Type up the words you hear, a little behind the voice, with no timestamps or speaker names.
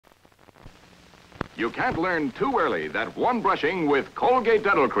You can't learn too early that one brushing with Colgate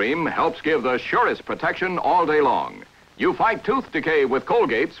Dental Cream helps give the surest protection all day long. You fight tooth decay with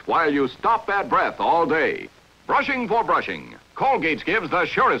Colgate's while you stop bad breath all day. Brushing for brushing, Colgate's gives the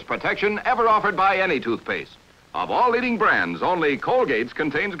surest protection ever offered by any toothpaste. Of all leading brands, only Colgate's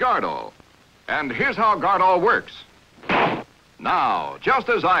contains Gardol. And here's how Gardol works. Now, just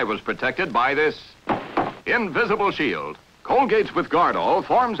as I was protected by this invisible shield, Colgate's with Gardol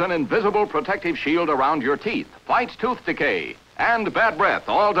forms an invisible protective shield around your teeth, fights tooth decay and bad breath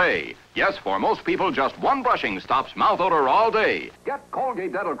all day. Yes, for most people, just one brushing stops mouth odor all day. Get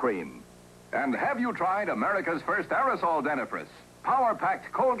Colgate Dental Cream. And have you tried America's first aerosol dentifrice?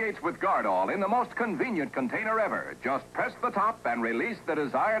 Power-packed Colgate's with Gardol in the most convenient container ever. Just press the top and release the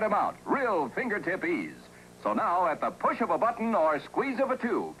desired amount. Real fingertip ease. So now, at the push of a button or squeeze of a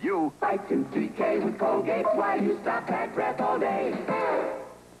tube, you fight tooth decay with Colgate while you stop bad breath all day.